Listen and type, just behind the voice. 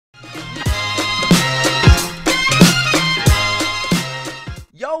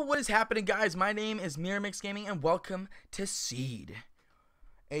is happening, guys? My name is Mirrormix Gaming, and welcome to Seed,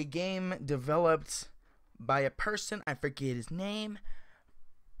 a game developed by a person. I forget his name.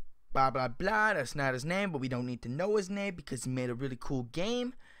 Blah blah blah. That's not his name, but we don't need to know his name because he made a really cool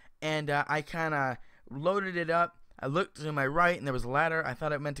game. And I kind of loaded it up. I looked to my right, and there was a ladder. I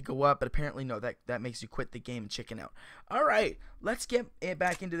thought it meant to go up, but apparently no. That makes you quit the game and chicken out. All right, let's get it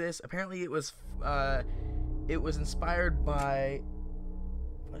back into this. Apparently, it was inspired by.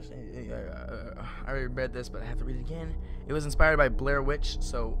 I already read this, but I have to read it again. It was inspired by Blair Witch,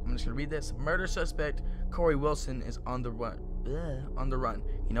 so I'm just gonna read this. Murder suspect Corey Wilson is on the run.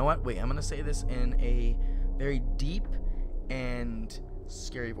 You know what? Wait, I'm gonna say this in a very deep and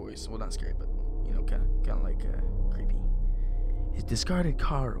scary voice. Well, not scary, but you know, kind of like creepy. His discarded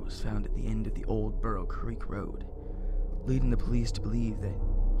car was found at the end of the old Burrow Creek Road, leading the police to believe that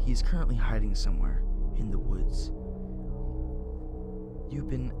he is currently hiding somewhere in the woods. You've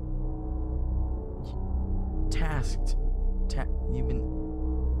been tasked to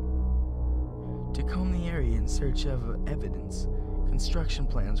comb the area in search of evidence. Construction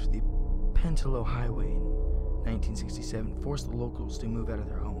plans for the Pentelo Highway in 1967 forced the locals to move out of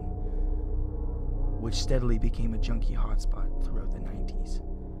their home, which steadily became a junkie hotspot throughout the 90s.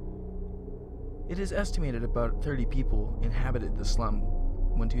 It is estimated about 30 people inhabited the slum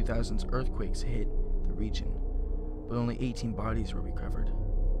when 2000's earthquakes hit the region, but only 18 bodies were recovered.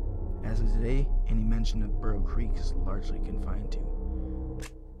 As of today, any mention of Burrow Creek is largely confined to.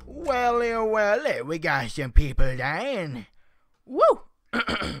 Well, we got some people dying. Woo!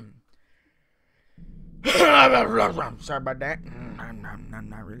 Sorry about that.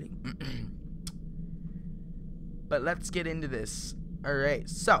 Not really. But let's get into this. Alright,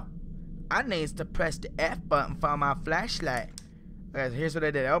 so I need to press the F button for my flashlight. Okay, here's what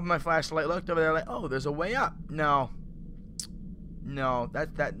I did. I opened my flashlight, looked over there, like, oh, there's a way up. No,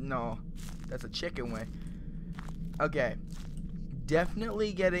 that's a chicken way. Okay,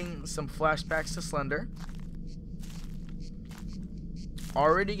 definitely getting some flashbacks to Slender.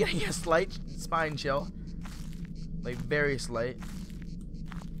 Already getting a slight spine chill, like very slight.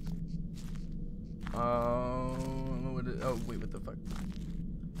 Oh wait, what the fuck?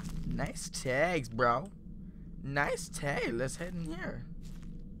 Nice tags, bro. Nice tag. Let's head in here.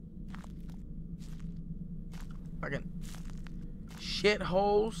 Fucking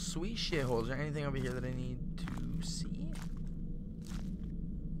shitholes, sweet shitholes. Is there anything over here that I need to see?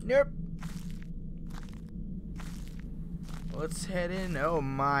 Nope. Let's head in. Oh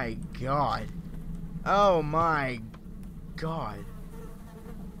my god. Oh my god.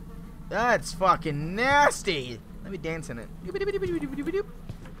 That's fucking nasty. Let me dance in it.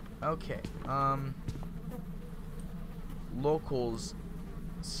 Okay. Locals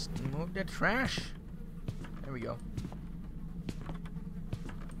move the trash. There we go.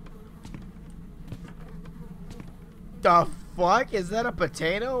 The fuck? Is that a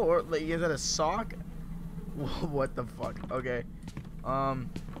potato or like is that a sock? What the fuck? Okay.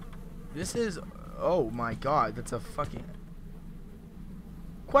 This is, oh my god, that's a fucking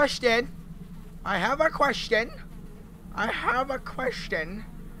question. I have a question.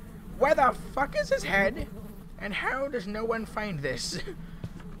 Where the fuck is his head? And how does no one find this?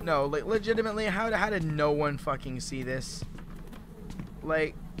 No, like legitimately, how did no one fucking see this?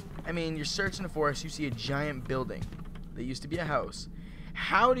 Like, I mean, you're searching the forest, you see a giant building that used to be a house.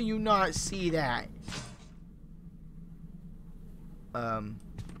 How do you not see that?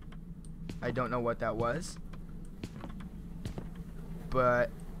 I don't know what that was,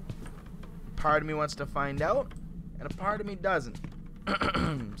 but part of me wants to find out, and a part of me doesn't.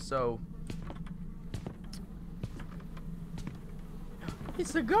 So.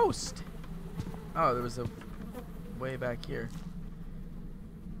 It's a ghost. Oh, there was a way back here.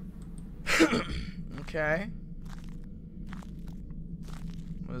 Okay.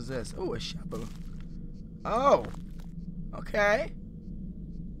 What is this? Oh, a shovel. Oh. Okay.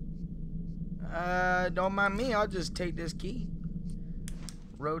 Don't mind me. I'll just take this key.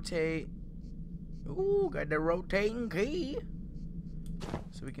 Rotate. Ooh, got the rotating key.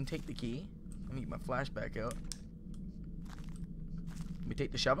 So we can take the key. Let me get my flashback out. Let me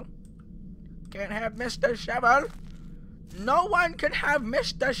take the shovel. Can't have Mr. Shovel. No one can have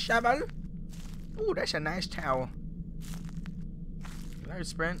Mr. Shovel. Ooh, that's a nice towel. Can I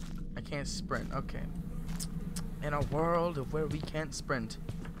sprint? I can't sprint. Okay. In a world where we can't sprint.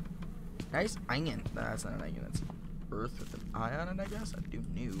 Nice iron. No, that's not an iron. That's earth with an eye on it, I guess. I do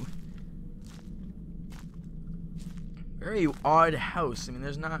new. Very odd house. I mean,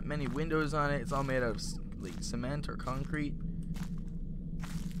 there's not many windows on it. It's all made of like cement or concrete.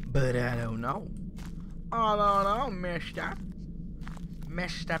 But I don't know. I don't know, mister.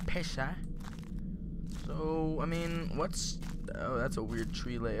 Mr. Pisser. So, I mean, what's... Oh, that's a weird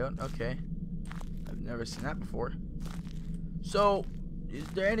tree layout. Okay. I've never seen that before. So, is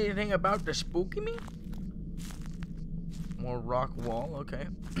there anything about to spooky me? More rock wall. Okay.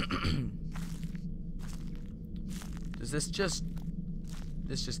 Does this just...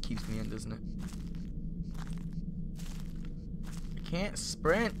 This just keeps me in, doesn't it? I can't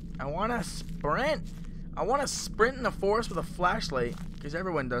sprint. I want to sprint. I want to sprint in the forest with a flashlight. Because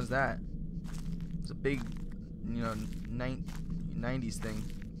everyone does that. It's a big, you know, 90s thing.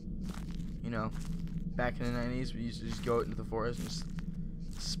 You know, back in the 90s, we used to just go out into the forest and just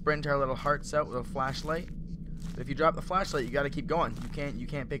sprint our little hearts out with a flashlight. But if you drop the flashlight, you got to keep going. You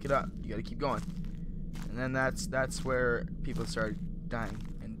can't pick it up. You got to keep going. And then that's where people start dying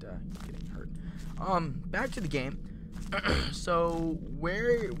and getting hurt. Back to the game. So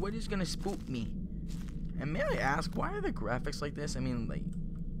what is gonna spook me? And may I ask, why are the graphics like this? I mean, like,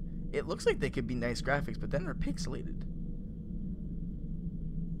 it looks like they could be nice graphics, but then they're pixelated.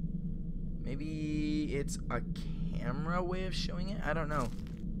 Maybe it's a camera way of showing it? I don't know.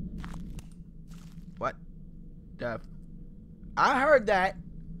 What? I heard that.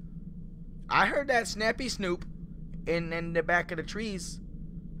 I heard that Snappy Snoop in the back of the trees.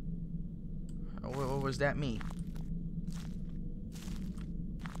 What was that me?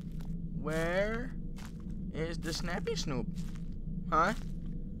 Where is the Snappy Snoop? Huh?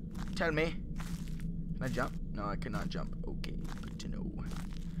 Tell me. Can I jump? No, I cannot jump. Okay, good to know.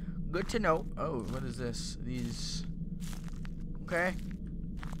 Good to know. Oh, what is this? These... Okay.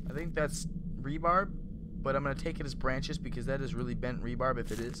 I think that's rebarb, but I'm going to take it as branches because that is really bent rebarb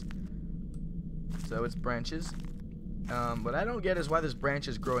if it is. So it's branches. What I don't get is why there's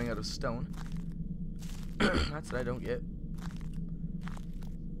branches growing out of stone. That's what I don't get.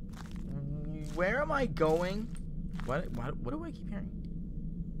 Where am I going? What do I keep hearing?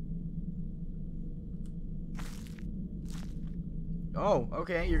 Oh,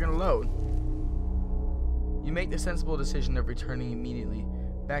 okay, you're gonna load. You make the sensible decision of returning immediately.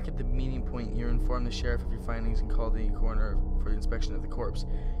 Back at the meeting point, you inform the sheriff of your findings and call the coroner for the inspection of the corpse.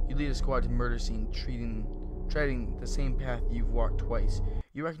 You lead a squad to murder scene, treading the same path you've walked twice.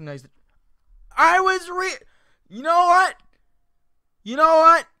 You recognize that You know what? You know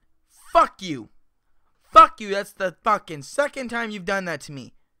what? Fuck you. Fuck you. That's the fucking second time you've done that to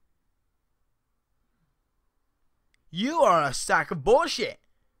me. You are a sack of bullshit.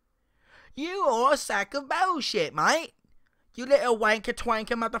 You are a sack of bullshit, mate. You little wanker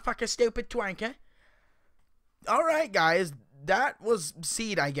twanker, motherfucker, stupid twanker. Alright, guys. That was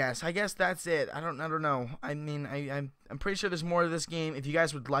Seed, I guess. I guess that's it. I don't know. I mean, I'm pretty sure there's more to this game. If you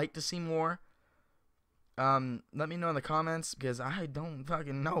guys would like to see more, let me know in the comments, because I don't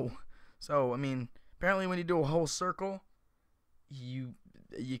fucking know. So, I mean, apparently when you do a whole circle, you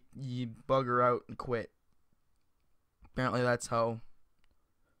bugger out and quit. Apparently that's how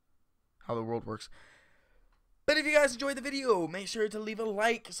the world works. But if you guys enjoyed the video, make sure to leave a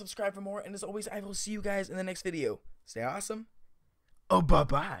like, subscribe for more, and as always, I will see you guys in the next video. Stay awesome. Oh,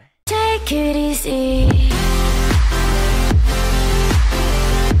 bye-bye. Take it easy.